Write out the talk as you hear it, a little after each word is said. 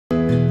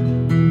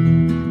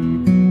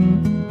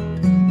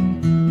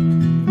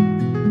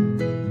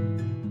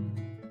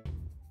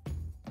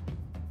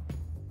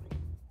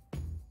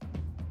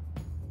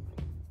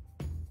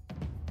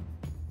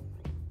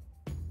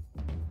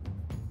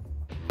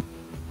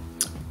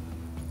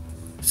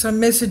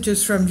Some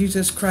messages from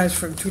Jesus Christ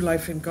from True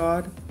Life in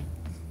God.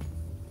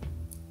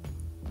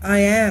 I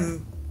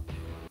am.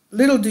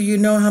 Little do you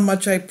know how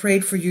much I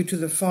prayed for you to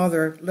the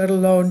Father, let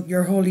alone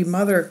your Holy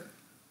Mother.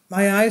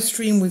 My eyes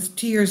stream with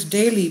tears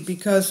daily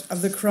because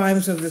of the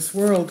crimes of this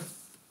world.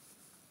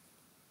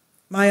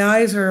 My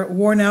eyes are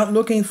worn out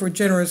looking for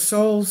generous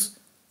souls.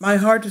 My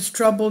heart is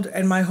troubled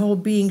and my whole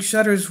being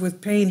shudders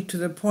with pain to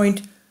the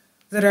point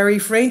that I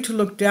refrain to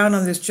look down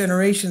on this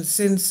generation's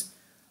sins,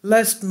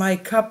 lest my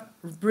cup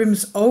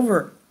brims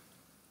over.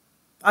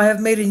 I have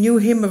made a new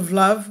hymn of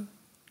love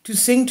to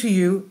sing to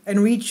you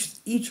and reach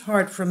each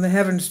heart from the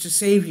heavens to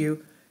save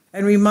you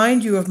and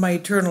remind you of my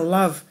eternal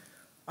love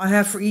I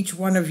have for each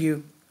one of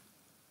you.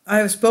 I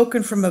have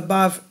spoken from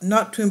above,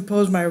 not to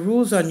impose my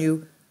rules on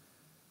you,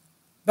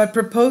 but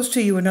propose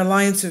to you an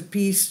alliance of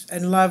peace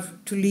and love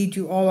to lead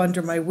you all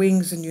under my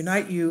wings and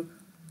unite you.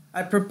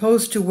 I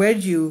propose to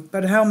wed you,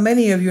 but how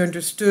many of you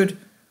understood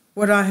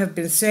what I have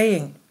been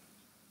saying?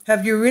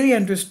 Have you really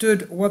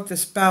understood what the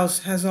spouse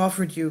has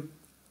offered you?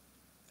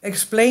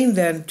 Explain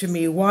then to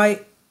me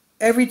why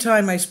every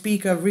time I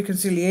speak of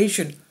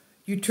reconciliation,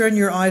 you turn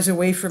your eyes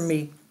away from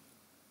me.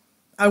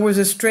 I was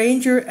a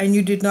stranger and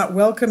you did not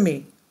welcome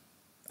me.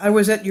 I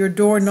was at your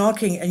door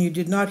knocking and you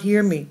did not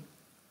hear me.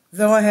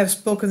 Though I have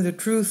spoken the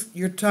truth,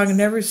 your tongue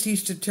never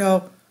ceased to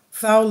tell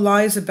foul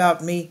lies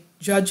about me,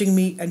 judging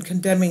me and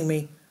condemning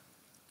me.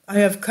 I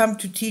have come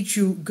to teach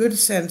you good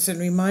sense and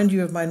remind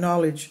you of my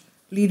knowledge,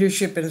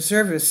 leadership and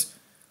service,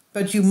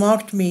 but you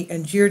mocked me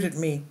and jeered at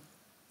me.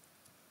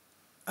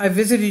 I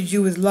visited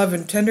you with love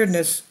and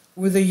tenderness,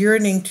 with a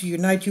yearning to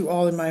unite you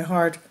all in my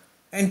heart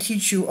and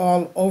teach you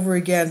all over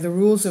again the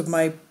rules of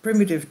my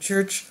primitive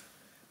church,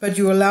 but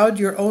you allowed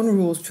your own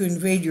rules to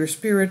invade your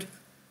spirit,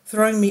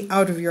 throwing me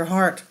out of your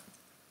heart.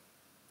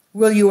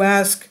 Will you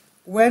ask,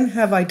 when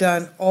have I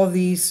done all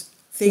these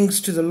things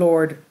to the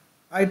Lord?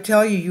 I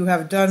tell you, you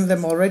have done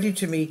them already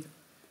to me.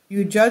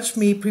 You judged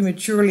me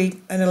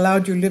prematurely and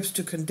allowed your lips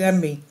to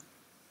condemn me.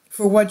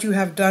 For what you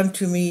have done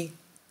to me,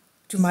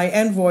 to my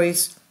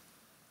envoys,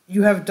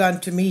 you have done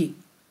to me.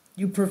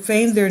 You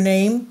profaned their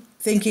name,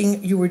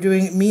 thinking you were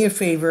doing me a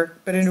favor,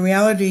 but in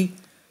reality,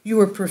 you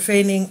were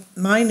profaning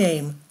my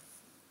name.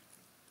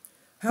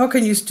 How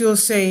can you still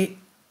say,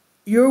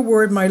 your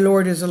word, my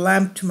Lord, is a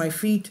lamp to my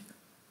feet,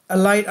 a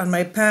light on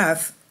my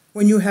path,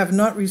 when you have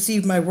not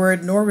received my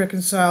word nor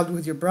reconciled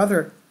with your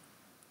brother?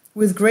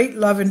 With great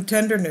love and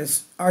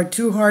tenderness, our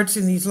two hearts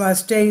in these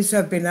last days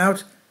have been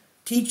out,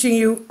 teaching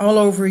you all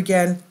over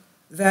again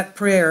that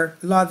prayer,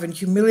 love, and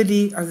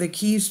humility are the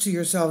keys to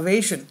your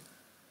salvation.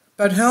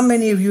 But how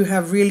many of you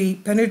have really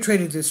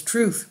penetrated this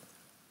truth?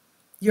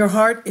 Your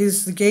heart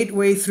is the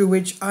gateway through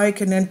which I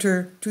can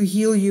enter to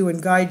heal you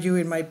and guide you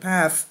in my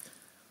path.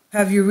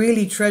 Have you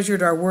really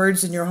treasured our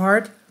words in your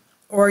heart,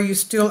 or are you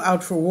still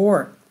out for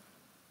war?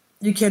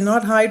 You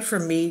cannot hide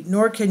from me,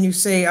 nor can you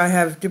say I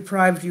have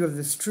deprived you of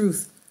this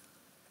truth.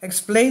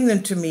 Explain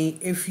them to me.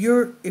 If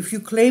you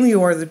claim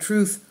you are the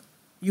truth,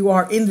 you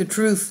are in the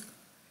truth.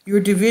 Your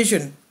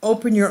division,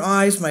 open your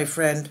eyes, my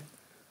friend.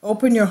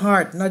 Open your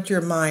heart, not your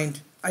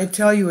mind. I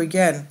tell you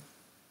again,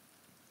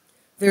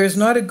 there is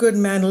not a good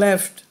man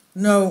left,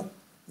 no,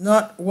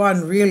 not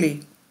one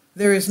really.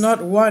 There is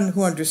not one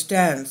who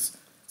understands,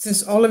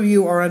 since all of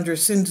you are under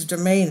sin's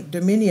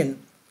dominion.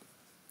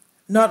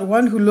 Not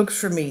one who looks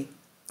for me.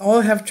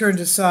 All have turned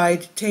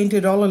aside,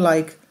 tainted all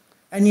alike,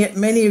 and yet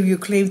many of you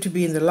claim to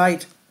be in the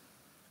light.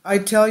 I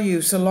tell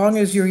you, so long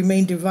as you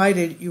remain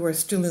divided, you are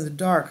still in the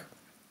dark.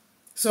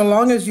 So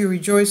long as you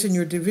rejoice in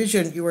your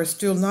division, you are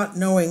still not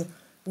knowing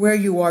where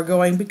you are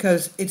going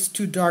because it's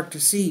too dark to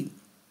see.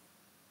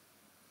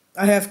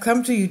 I have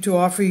come to you to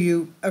offer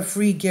you a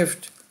free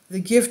gift, the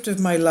gift of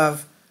my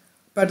love.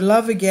 But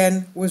love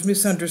again was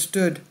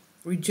misunderstood,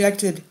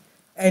 rejected,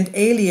 and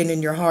alien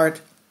in your heart.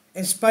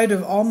 In spite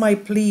of all my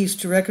pleas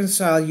to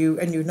reconcile you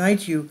and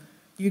unite you,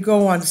 you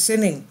go on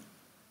sinning.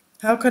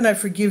 How can I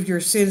forgive your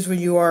sins when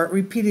you are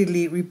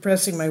repeatedly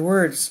repressing my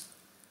words?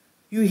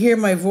 You hear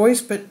my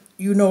voice, but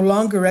you no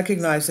longer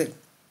recognize it.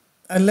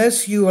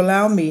 Unless you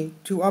allow me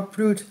to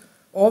uproot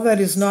all that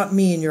is not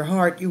me in your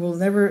heart, you will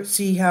never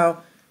see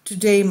how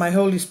today my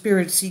Holy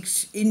Spirit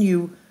seeks in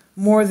you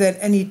more than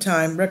any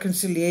time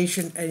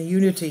reconciliation and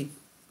unity.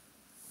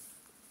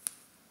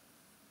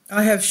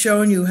 I have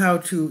shown you how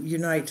to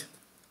unite.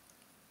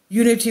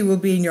 Unity will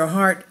be in your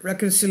heart,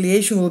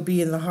 reconciliation will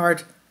be in the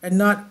heart, and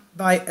not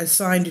by a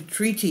signed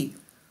treaty.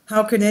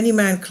 How can any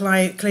man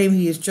claim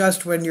he is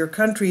just when your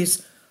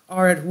countries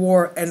are at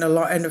war and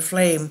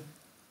aflame?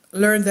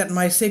 Learn that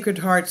my sacred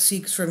heart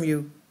seeks from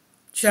you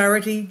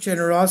charity,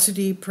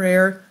 generosity,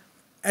 prayer,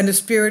 and a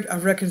spirit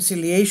of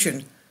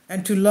reconciliation,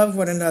 and to love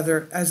one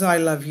another as I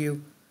love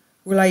you.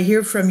 Will I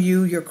hear from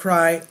you your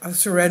cry of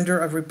surrender,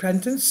 of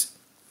repentance?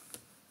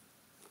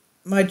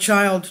 My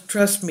child,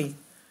 trust me.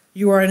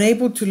 You are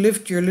unable to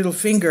lift your little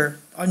finger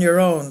on your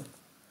own.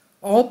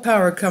 All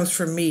power comes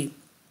from me.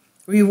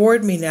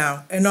 Reward me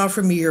now and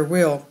offer me your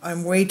will.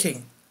 I'm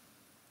waiting.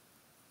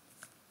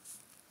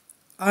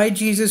 I,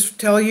 Jesus,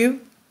 tell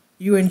you,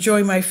 You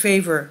enjoy my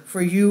favor,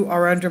 for you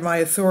are under my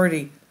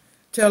authority.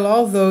 Tell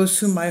all those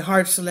whom my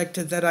heart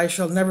selected that I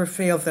shall never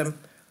fail them.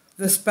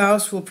 The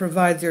spouse will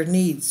provide their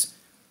needs.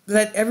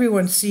 Let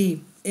everyone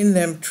see in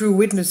them true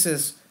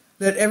witnesses.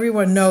 Let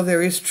everyone know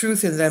there is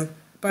truth in them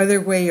by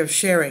their way of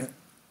sharing.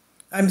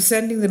 I'm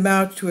sending them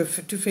out to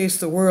face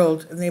the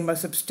world, and they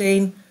must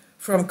abstain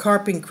from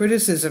carping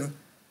criticism,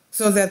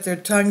 so that their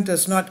tongue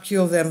does not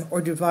kill them or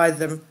divide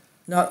them.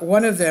 Not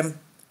one of them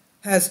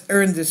has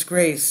earned this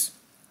grace.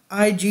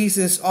 I,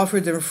 Jesus,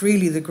 offered them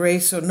freely the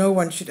grace, so no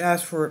one should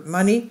ask for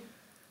money.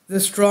 The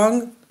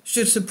strong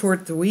should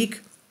support the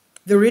weak,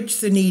 the rich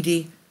the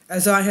needy.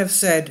 As I have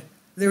said,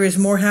 there is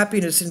more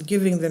happiness in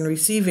giving than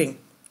receiving.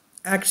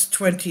 Acts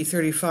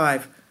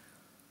 20:35.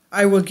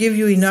 I will give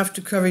you enough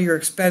to cover your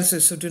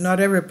expenses, so do not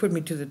ever put me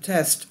to the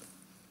test.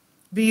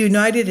 Be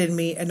united in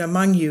me and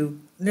among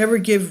you. Never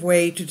give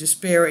way to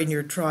despair in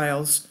your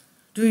trials.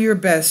 Do your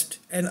best,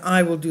 and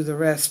I will do the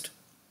rest.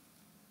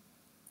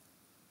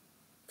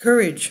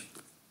 Courage.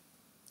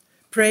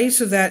 Pray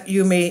so that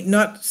you may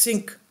not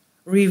sink.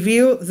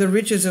 Reveal the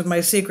riches of my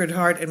sacred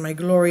heart and my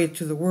glory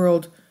to the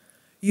world.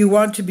 You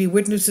want to be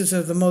witnesses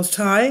of the Most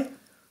High?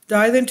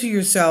 Die then to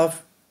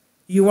yourself.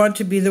 You want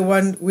to be the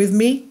one with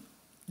me?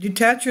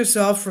 Detach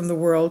yourself from the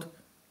world.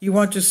 You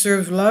want to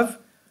serve love?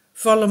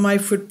 Follow my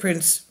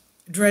footprints,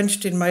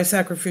 drenched in my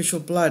sacrificial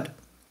blood.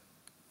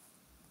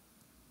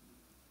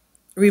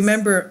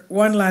 Remember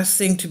one last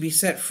thing: to be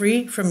set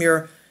free from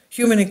your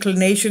human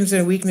inclinations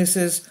and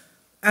weaknesses.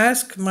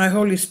 Ask my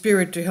Holy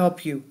Spirit to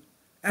help you.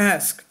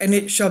 Ask, and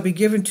it shall be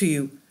given to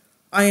you.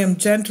 I am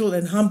gentle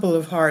and humble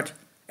of heart,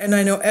 and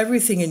I know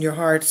everything in your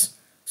hearts.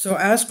 So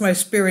ask my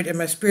Spirit, and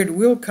my Spirit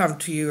will come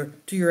to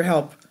your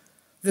help.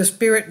 The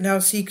Spirit now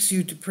seeks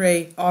you to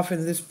pray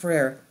often this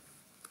prayer.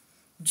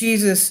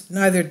 Jesus,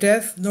 neither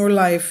death nor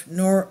life,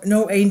 nor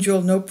no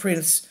angel, no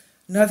prince,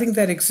 nothing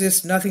that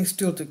exists, nothing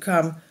still to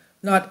come,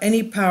 not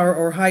any power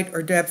or height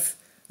or depth,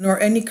 nor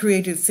any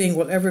created thing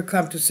will ever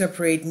come to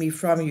separate me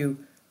from you.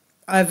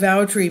 I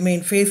vow to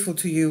remain faithful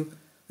to you.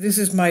 This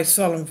is my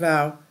solemn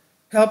vow.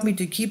 Help me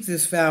to keep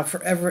this vow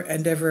forever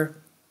and ever.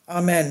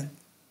 Amen.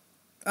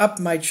 Up,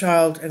 my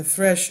child, and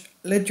thresh.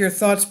 Let your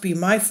thoughts be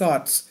my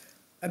thoughts.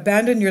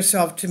 Abandon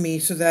yourself to me,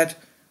 so that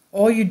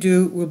all you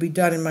do will be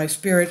done in my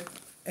spirit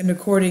and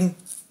according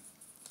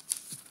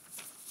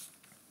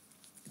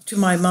to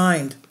my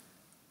mind.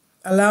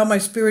 Allow my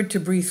spirit to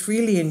breathe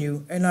freely in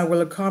you, and I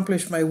will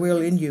accomplish my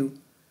will in you.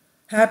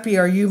 Happy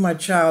are you, my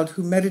child,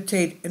 who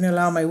meditate and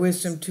allow my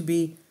wisdom to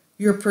be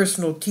your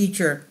personal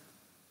teacher,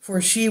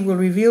 for she will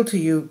reveal to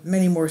you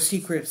many more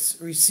secrets.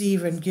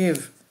 Receive and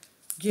give.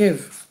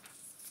 Give.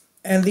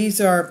 And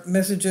these are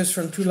messages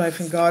from True Life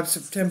in God,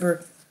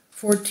 September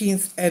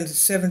 14th and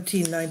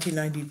 17th,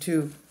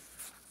 1992.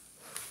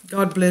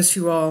 God bless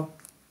you all.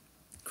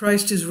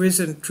 Christ is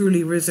risen,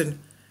 truly risen.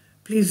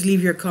 Please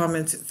leave your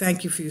comments.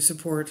 Thank you for your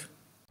support.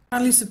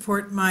 Kindly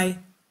support my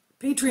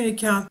Patreon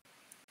account.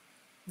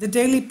 The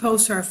daily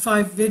posts are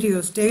 5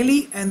 videos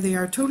daily, and they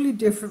are totally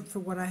different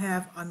from what I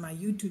have on my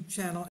YouTube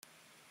channel.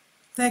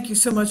 Thank you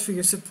so much for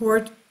your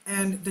support,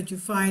 and that you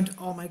find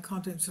all my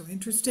content so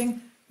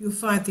interesting. You'll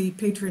find the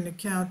Patreon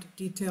account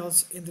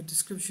details in the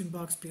description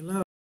box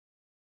below.